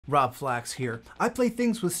Rob Flax here. I play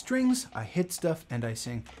things with strings, I hit stuff, and I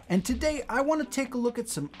sing. And today I want to take a look at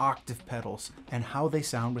some octave pedals and how they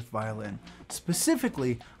sound with violin.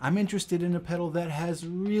 Specifically, I'm interested in a pedal that has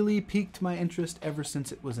really piqued my interest ever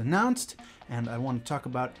since it was announced, and I want to talk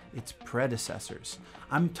about its predecessors.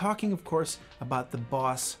 I'm talking, of course, about the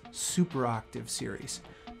Boss Super Octave series.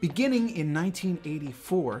 Beginning in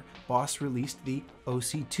 1984, Boss released the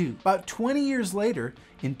OC-2. About 20 years later,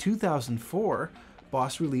 in 2004,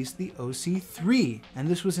 Boss released the OC-3, and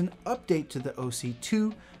this was an update to the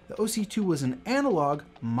OC-2. The OC-2 was an analog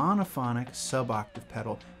monophonic suboctave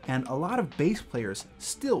pedal, and a lot of bass players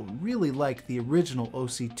still really like the original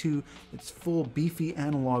OC-2, its full beefy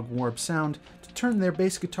analog warp sound, to turn their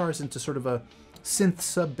bass guitars into sort of a synth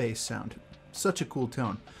sub-bass sound. Such a cool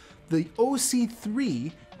tone. The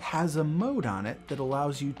OC-3 has a mode on it that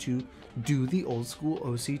allows you to do the old school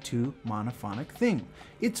OC-2 monophonic thing.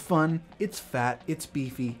 It's fun, it's fat, it's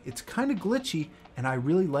beefy, it's kind of glitchy, and I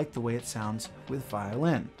really like the way it sounds with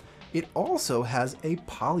violin. It also has a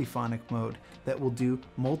polyphonic mode that will do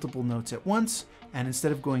multiple notes at once, and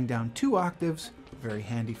instead of going down 2 octaves, very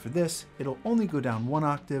handy for this, it'll only go down 1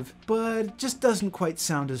 octave, but it just doesn't quite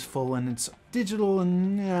sound as full, and it's digital,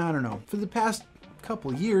 and I don't know. For the past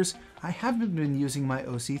couple years, I haven't been using my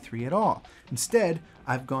OC-3 at all. Instead,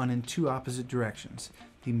 I've gone in 2 opposite directions.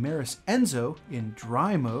 The Meris Enzo in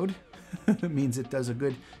dry mode, that means it does a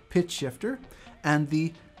good pitch shifter, and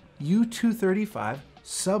the U-235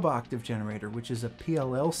 Suboctave Generator, which is a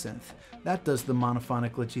PLL synth. That does the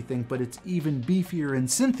monophonic glitchy thing, but it's even beefier and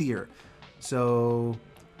synthier. So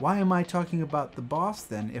why am I talking about the Boss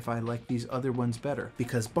then if I like these other ones better?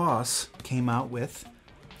 Because Boss came out with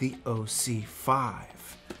the OC-5.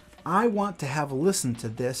 I want to have a listen to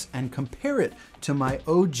this and compare it to my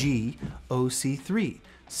OG OC-3.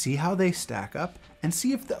 See how they stack up and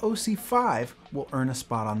see if the OC-5 will earn a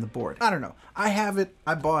spot on the board. I don't know. I have it.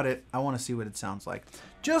 I bought it. I want to see what it sounds like.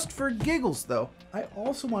 Just for giggles though, I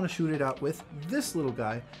also want to shoot it out with this little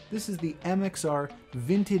guy. This is the MXR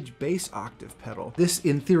Vintage Bass Octave pedal. This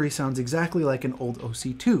in theory sounds exactly like an old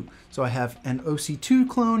OC-2. So I have an OC-2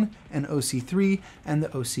 clone, an OC-3, and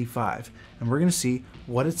the OC-5. And we're going to see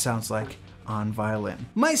what it sounds like on violin.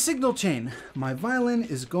 My signal chain. My violin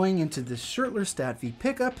is going into this Shirtler Stat V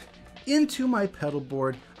pickup. Into my pedal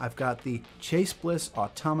board, I've got the Chase Bliss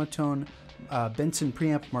Automaton Benson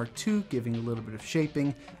Preamp Mark II, giving a little bit of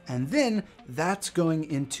shaping, and then that's going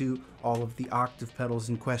into all of the octave pedals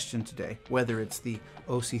in question today, whether it's the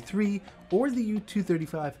OC-3 or the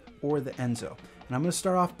U-235 or the Enzo. And I'm going to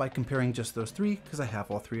start off by comparing just those 3 because I have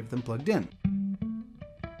all 3 of them plugged in.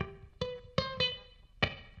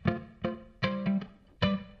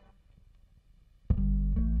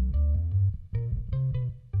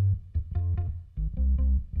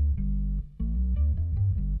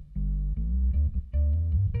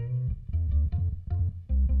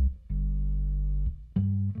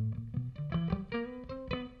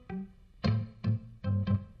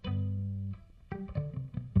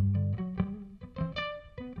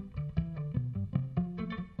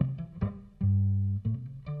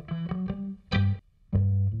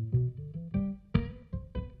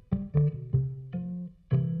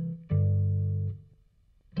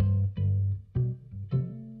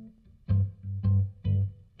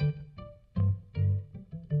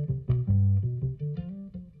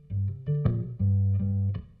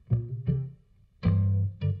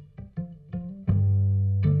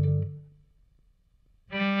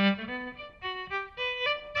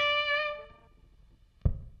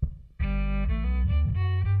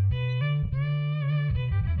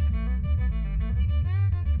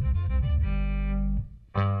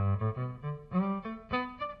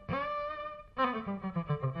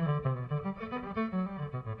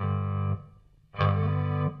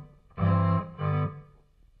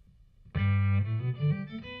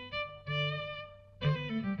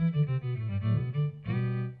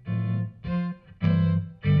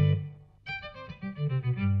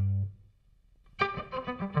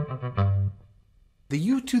 The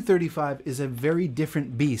U-235 is a very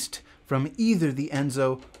different beast from either the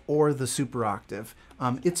Enzo or the Super Octave.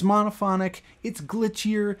 It's monophonic, it's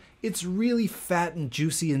glitchier, it's really fat and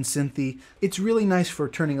juicy and synthy. It's really nice for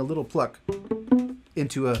turning a little pluck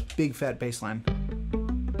into a big fat bass line.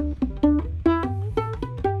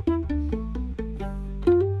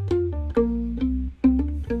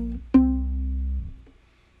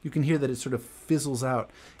 You can hear that it sort of fizzles out.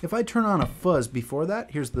 If I turn on a fuzz before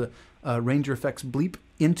that, here's the Ranger Effects bleep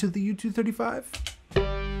into the U-235.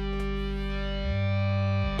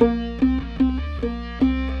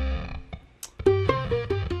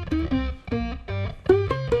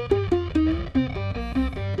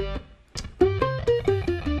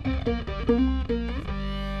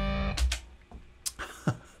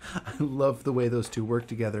 love the way those two work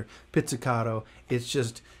together. Pizzicato, it's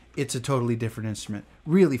a totally different instrument.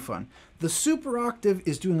 Really fun. The Super Octave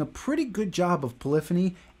is doing a pretty good job of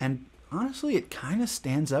polyphony, and honestly, it kind of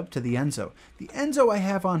stands up to the Enzo. The Enzo I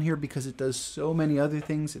have on here because it does so many other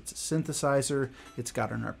things. It's a synthesizer, it's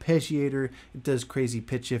got an arpeggiator, it does crazy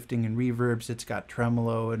pitch shifting and reverbs, it's got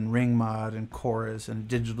tremolo and ring mod and chorus and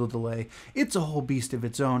digital delay. It's a whole beast of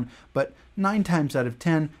its own, but 9 times out of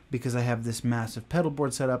 10, because I have this massive pedal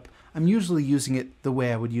board set up, I'm usually using it the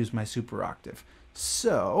way I would use my Super Octave.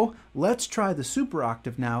 So let's try the Super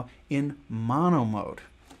Octave now in mono mode.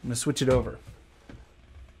 I'm going to switch it over.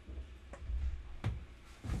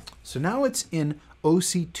 So now it's in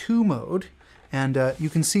OC2 mode, and you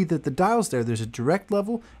can see that the dials there's a direct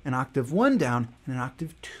level, an octave 1 down, and an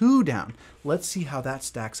octave 2 down. Let's see how that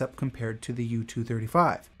stacks up compared to the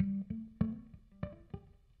U-235.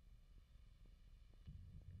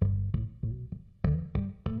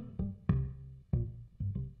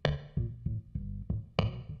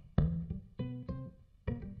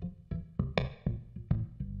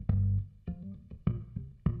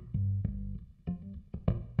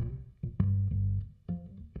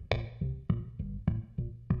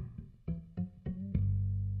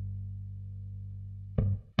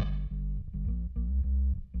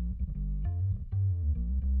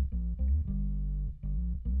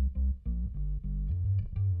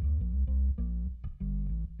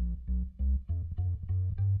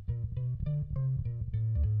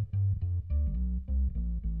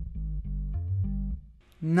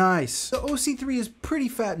 Nice. The OC-3 is pretty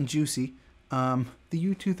fat and juicy. The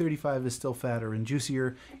U-235 is still fatter and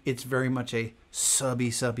juicier. It's very much a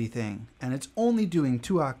subby thing. And it's only doing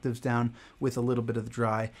 2 octaves down with a little bit of the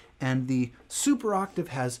dry. And the Super Octave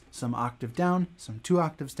has some octave down, some 2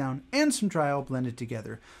 octaves down, and some dry all blended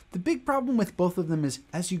together. The big problem with both of them is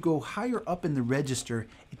as you go higher up in the register,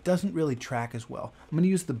 it doesn't really track as well. I'm going to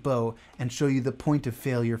use the bow and show you the point of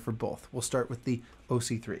failure for both. We'll start with the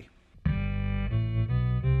OC-3.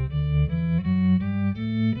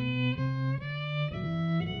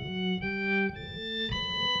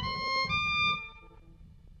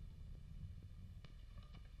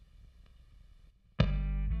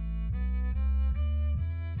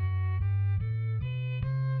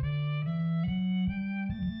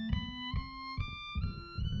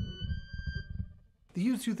 The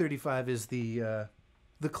U-235 is the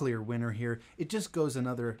clear winner here. It just goes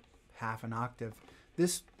another half an octave.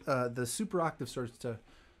 This the Super Octave starts to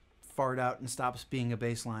fart out and stops being a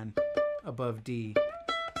bass line above D,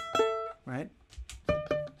 right?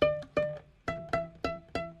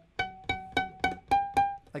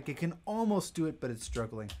 Like it can almost do it, but it's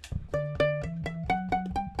struggling.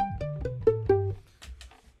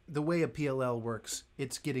 The way a PLL works,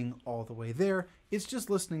 it's getting all the way there. It's just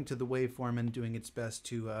listening to the waveform and doing its best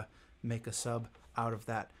to make a sub out of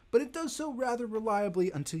that. But it does so rather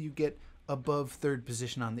reliably until you get above 3rd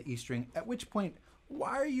position on the E string, at which point,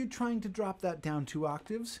 why are you trying to drop that down 2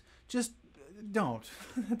 octaves? Just don't.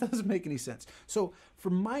 That doesn't make any sense. So for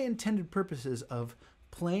my intended purposes of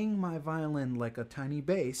playing my violin like a tiny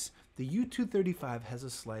bass, the U-235 has a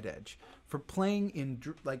slight edge. For playing in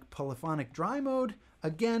like polyphonic dry mode,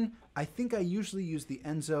 again, I think I usually use the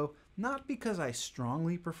Enzo, not because I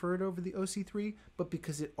strongly prefer it over the OC-3, but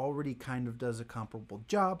because it already kind of does a comparable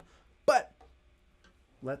job. But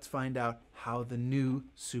let's find out how the new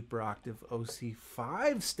Super Octave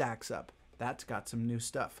OC-5 stacks up. That's got some new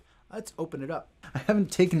stuff. Let's open it up. I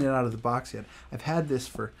haven't taken it out of the box yet. I've had this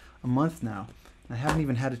for a month now, and I haven't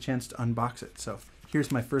even had a chance to unbox it. So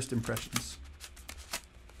here's my first impressions.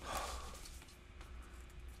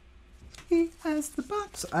 He has the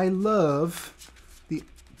box. I love the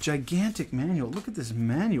gigantic manual. Look at this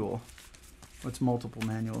manual. What's multiple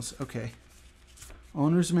manuals? Okay.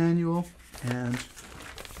 Owner's manual and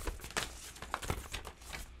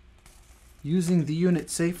using the unit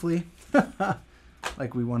safely.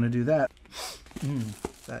 Like we want to do that.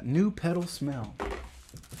 That new pedal smell.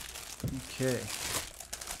 Okay.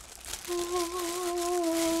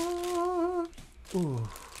 Ooh.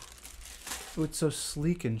 Oh, it's so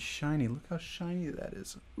sleek and shiny. Look how shiny that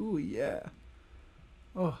is. Ooh, yeah.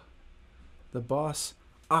 Oh, the Boss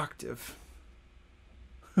Octave.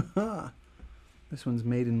 This one's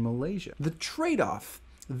made in Malaysia. The trade-off.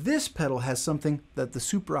 This pedal has something that the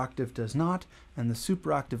Super Octave does not, and the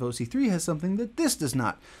Super Octave OC-3 has something that this does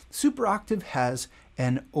not. The Super Octave has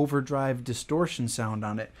an overdrive distortion sound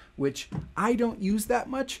on it, which I don't use that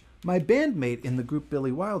much, My bandmate in the group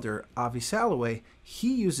Billy Wilder, Avi Salloway,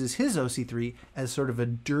 he uses his OC-3 as sort of a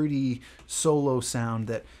dirty solo sound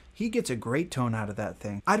that he gets a great tone out of that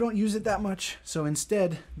thing. I don't use it that much, so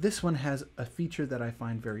instead, this one has a feature that I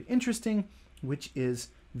find very interesting, which is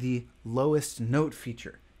the lowest note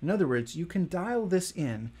feature. In other words, you can dial this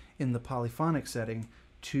in the polyphonic setting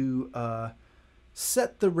to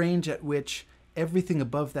set the range at which everything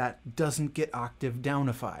above that doesn't get octave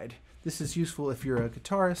downified. This is useful if you're a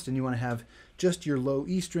guitarist and you want to have just your low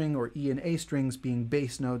E string or E and A strings being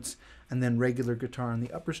bass notes and then regular guitar on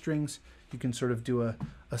the upper strings. You can sort of do a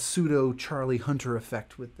pseudo Charlie Hunter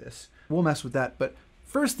effect with this. We'll mess with that, but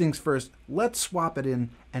first things first, let's swap it in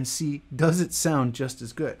and see, does it sound just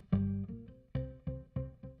as good?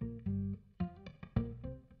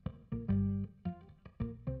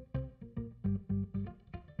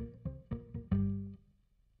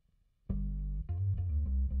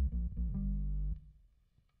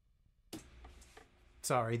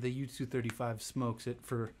 Sorry, the U-235 smokes it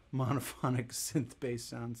for monophonic synth bass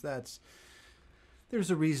sounds.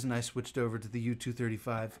 There's a reason I switched over to the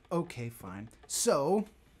U-235. Okay, fine. So,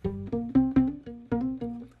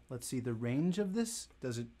 let's see the range of this.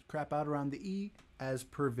 Does it crap out around the E as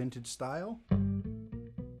per vintage style?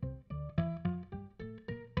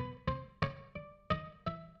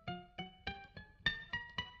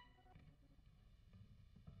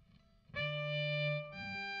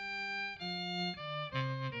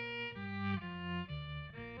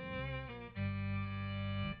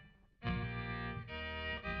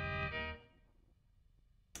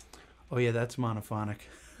 Oh yeah, that's monophonic.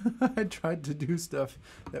 I tried to do stuff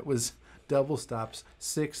that was double stops,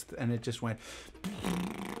 sixth, and it just went.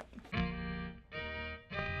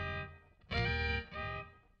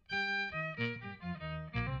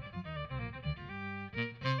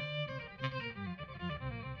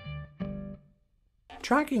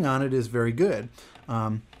 Tracking on it is very good.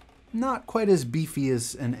 Not quite as beefy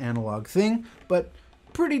as an analog thing, but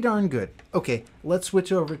pretty darn good. Okay, let's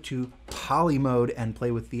switch over to poly mode and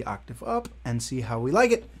play with the octave up and see how we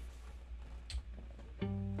like it.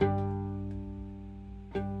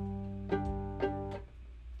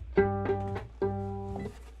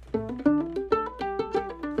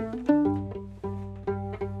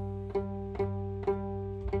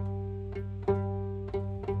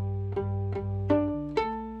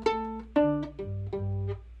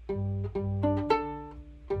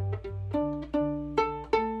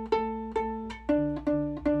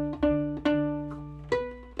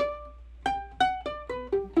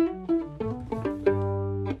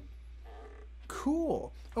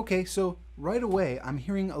 Cool. Okay, so right away I'm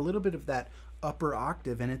hearing a little bit of that upper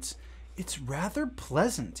octave, and it's rather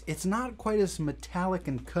pleasant. It's not quite as metallic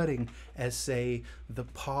and cutting as, say, the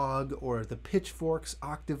Pog or the Pitchfork's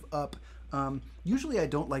octave up. Usually I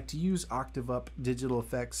don't like to use octave up digital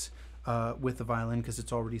effects with the violin because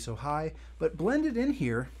it's already so high, but blended in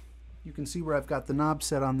here, you can see where I've got the knob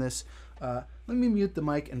set on this. Let me mute the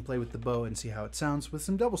mic and play with the bow and see how it sounds with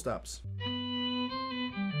some double stops.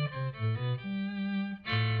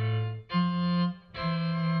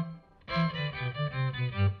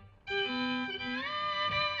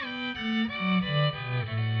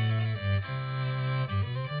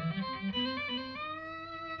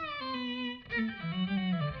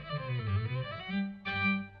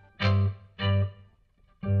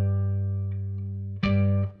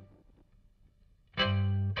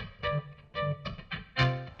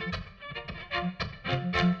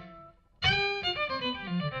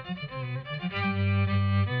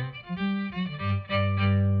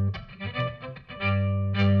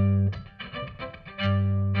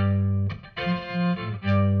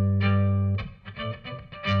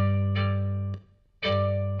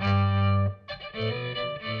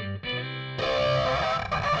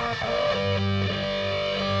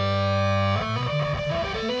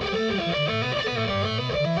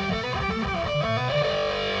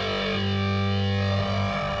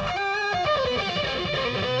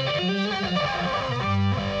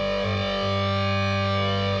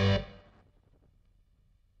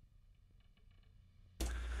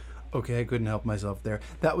 Okay, I couldn't help myself there.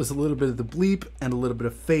 That was a little bit of the bleep and a little bit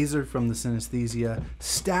of phaser from the synesthesia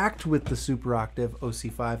stacked with the Super Octave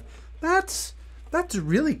OC-5. That's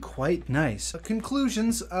really quite nice.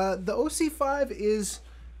 Conclusions, the OC-5 is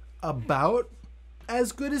about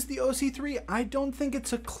as good as the OC-3. I don't think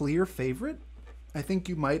it's a clear favorite. I think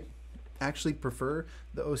you might actually prefer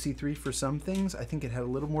the OC-3 for some things. I think it had a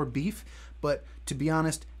little more beef, but to be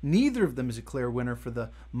honest, neither of them is a clear winner for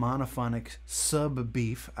the monophonic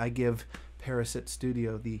sub-beef. I give Parasit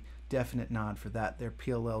Studio the definite nod for that. Their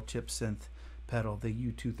PLL chip synth pedal, the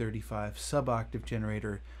U-235 Suboctave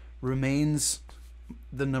Generator, remains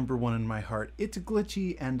the #1 in my heart. It's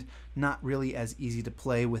glitchy and not really as easy to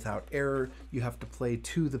play without error. You have to play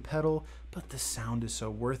to the pedal, but the sound is so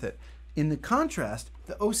worth it. In the contrast,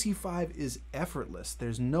 the OC-5 is effortless.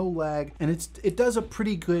 There's no lag, and it does a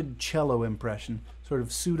pretty good cello impression, sort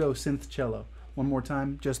of pseudo synth cello. One more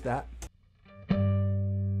time, just that.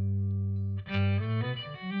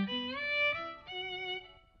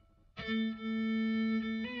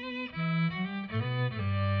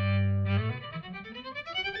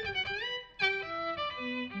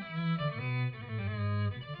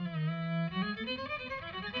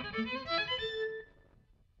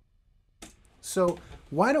 So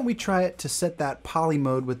why don't we try it to set that poly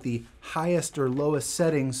mode with the highest or lowest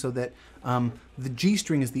setting so that the G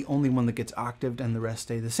string is the only one that gets octaved and the rest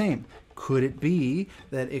stay the same? Could it be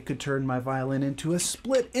that it could turn my violin into a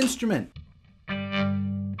split instrument?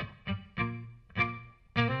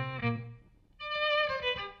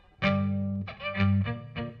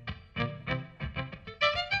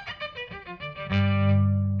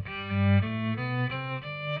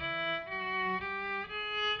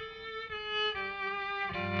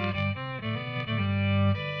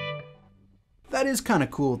 That is kind of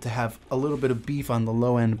cool to have a little bit of beef on the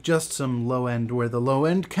low end, just some low end where the low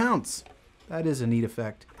end counts. That is a neat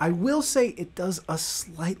effect. I will say it does a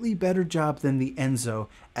slightly better job than the Enzo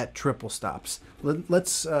at triple stops.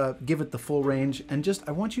 Let's give it the full range, and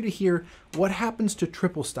I want you to hear what happens to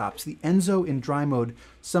triple stops. The Enzo in dry mode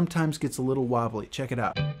sometimes gets a little wobbly. Check it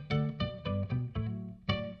out.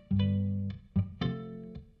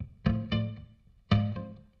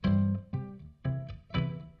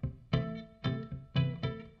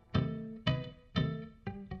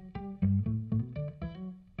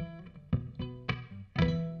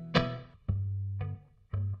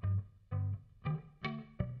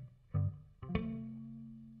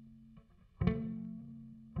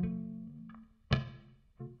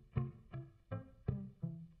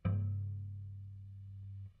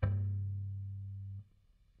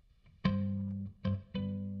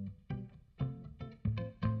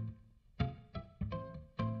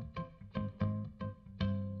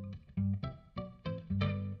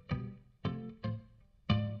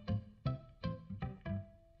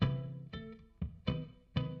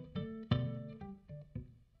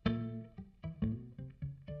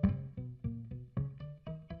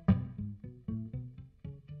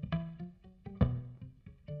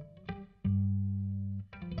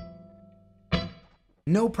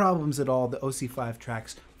 No problems at all. The OC-5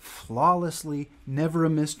 tracks flawlessly, never a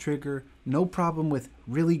miss trigger, no problem with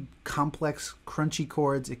really complex, crunchy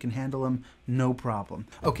chords. It can handle them, no problem.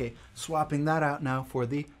 Okay, swapping that out now for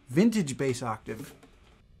the Vintage Bass Octave.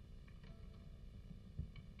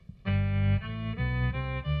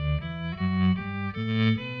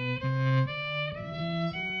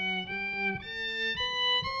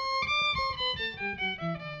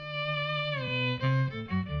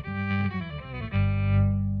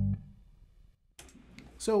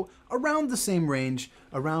 So around the same range,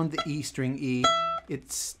 around the E string E,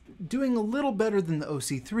 it's doing a little better than the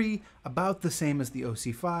OC-3, about the same as the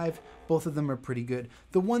OC-5. Both of them are pretty good.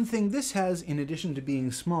 The one thing this has, in addition to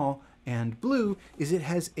being small and blue, is it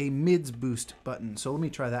has a mids boost button. So let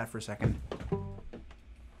me try that for a second.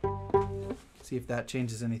 See if that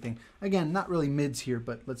changes anything. Again, not really mids here,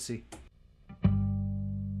 but let's see.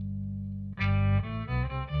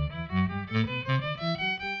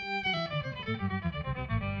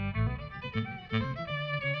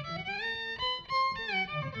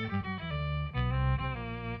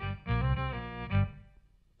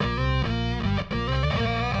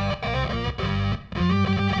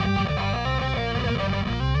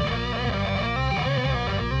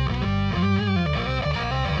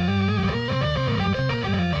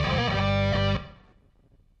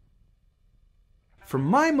 For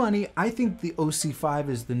my money, I think the OC-5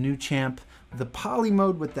 is the new champ. The poly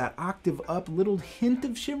mode with that octave up, little hint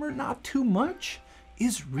of shimmer, not too much,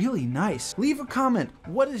 is really nice. Leave a comment.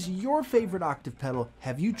 What is your favorite octave pedal?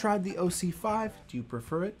 Have you tried the OC-5? Do you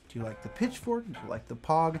prefer it? Do you like the Pitchfork? Do you like the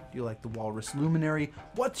Pog? Do you like the Walrus Luminary?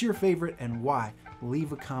 What's your favorite and why?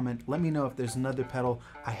 Leave a comment. Let me know if there's another pedal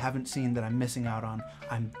I haven't seen that I'm missing out on.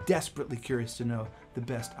 I'm desperately curious to know the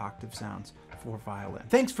best octave sounds for violin.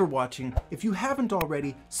 Thanks for watching. If you haven't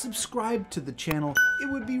already, subscribe to the channel.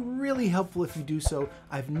 It would be really helpful if you do so.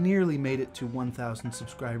 I've nearly made it to 1,000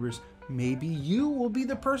 subscribers. Maybe you will be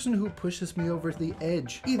the person who pushes me over the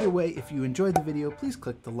edge. Either way, if you enjoyed the video, please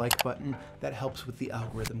click the like button. That helps with the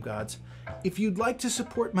algorithm gods. If you'd like to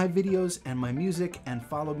support my videos and my music and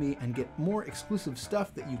follow me and get more exclusive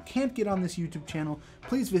stuff that you can't get on this YouTube channel,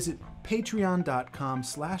 please visit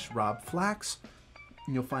patreon.com/robflax.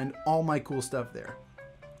 and you'll find all my cool stuff there.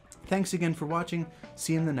 Thanks again for watching.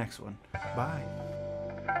 See you in the next one. Bye.